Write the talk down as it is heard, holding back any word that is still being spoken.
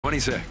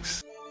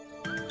26.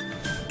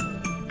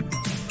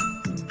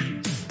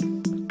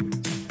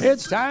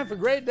 It's time for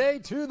Great Day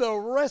to the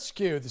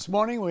Rescue. This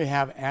morning we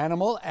have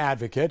animal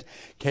advocate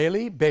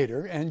Kaylee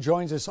Bader, and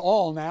joins us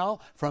all now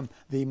from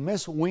the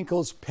Miss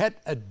Winkles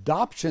Pet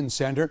Adoption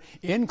Center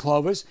in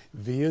Clovis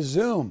via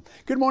Zoom.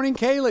 Good morning,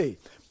 Kaylee.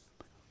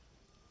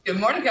 Good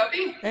morning,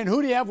 Cubby. And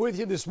who do you have with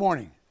you this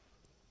morning?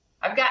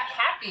 I've got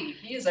Happy.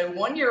 He is a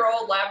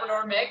 1-year-old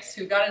Labrador mix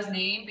who got his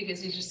name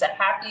because he's just a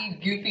happy,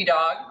 goofy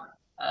dog.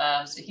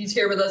 So he's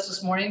here with us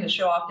this morning to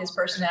show off his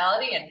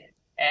personality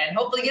and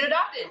hopefully get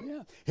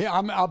adopted. Yeah,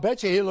 I'll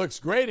bet you he looks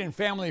great in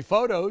family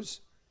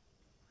photos.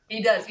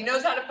 He does. He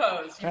knows how to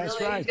pose.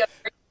 That's right. He's got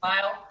a great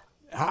smile.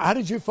 How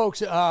did you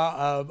folks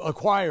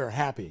acquire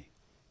Happy?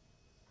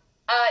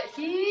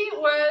 He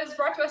was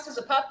brought to us as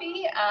a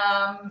puppy,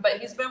 but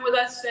he's been with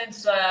us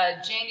since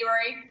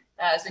January.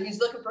 So he's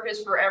looking for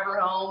his forever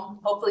home,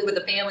 hopefully with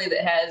a family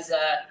that has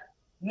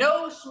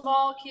no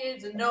small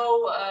kids and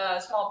no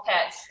small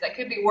pets. That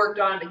could be worked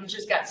on, but he's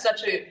just got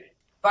such a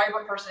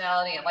vibrant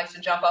personality and likes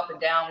to jump up and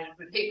down.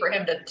 We would hate for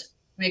him to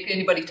make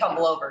anybody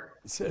tumble over.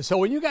 So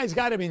when you guys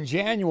got him in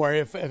January,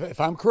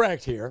 if I'm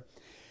correct here,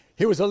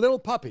 he was a little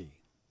puppy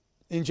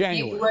in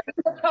January. He was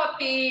a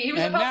puppy. He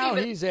was and a puppy,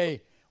 now he's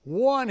a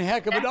one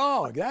heck of a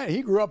dog.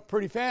 He grew up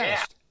pretty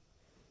fast.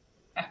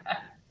 Yeah.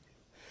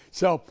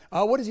 So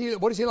what does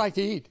he like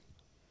to eat?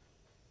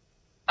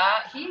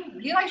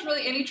 He likes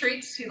really any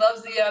treats. He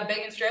loves the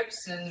bacon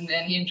strips, and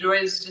he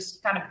enjoys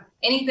just kind of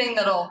anything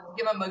that'll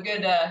give him a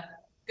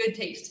good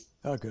taste.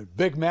 Oh, good.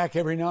 Big Mac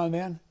every now and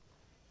then?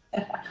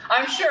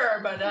 I'm sure,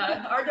 but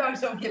our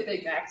dogs don't get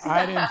Big Macs.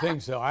 I didn't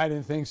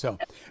think so.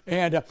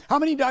 And how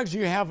many dogs do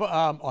you have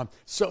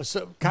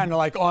so kind of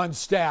like on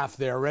staff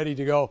there, ready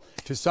to go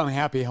to some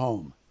happy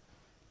home?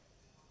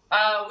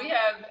 We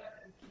have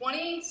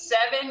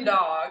 27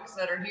 dogs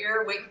that are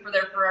here waiting for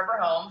their forever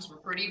homes. We're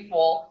pretty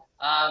full.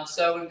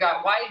 So we've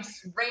got wide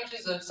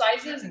ranges of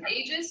sizes and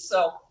ages.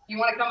 So if you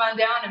want to come on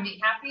down and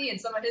meet Happy and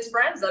some of his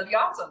friends, that'd be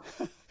awesome.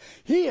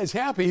 He is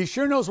happy. He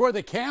sure knows where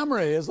the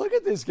camera is. Look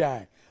at this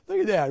guy. Look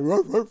at that.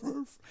 Ruff, ruff,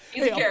 ruff.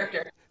 He's a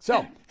character.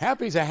 So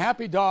Happy's a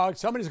happy dog.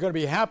 Somebody's going to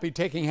be happy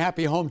taking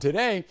Happy home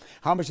today.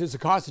 How much does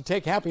it cost to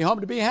take Happy home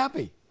to be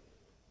happy?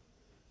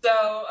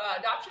 So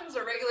adoptions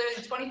are regularly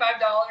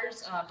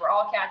 $25 for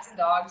all cats and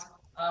dogs.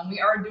 We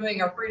are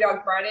doing our Free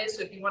Dog Fridays.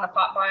 So if you want to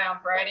pop by on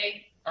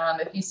Friday,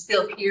 if he's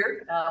still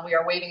here, we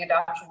are waiving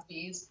adoption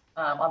fees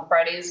on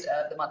Fridays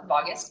of the month of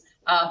August.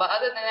 But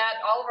other than that,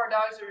 all of our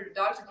dogs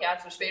and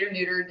cats are spayed or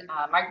neutered,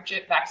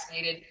 microchip,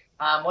 vaccinated.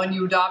 When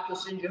you adopt, we'll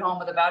send you home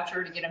with a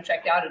voucher to get them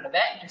checked out at a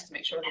vet just to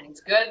make sure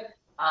everything's good.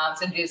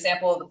 Send you a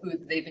sample of the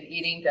food that they've been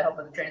eating to help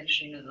with the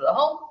transition into the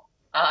home.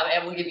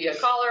 And we'll give you a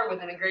collar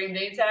with an engraved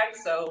name tag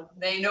so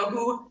they know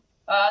who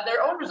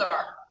their owners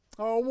are.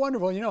 Oh,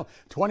 wonderful.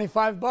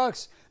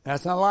 $25.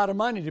 That's not a lot of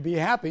money to be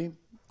happy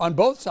on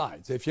both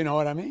sides, if you know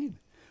what I mean.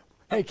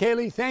 Hey,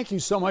 Kaylee, thank you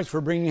so much for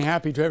bringing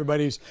Happy to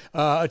everybody's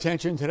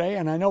attention today,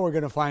 and I know we're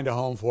going to find a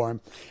home for him.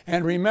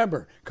 And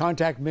remember,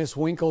 contact Miss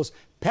Winkles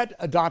Pet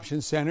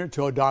Adoption Center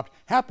to adopt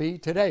Happy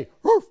today.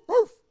 Woof!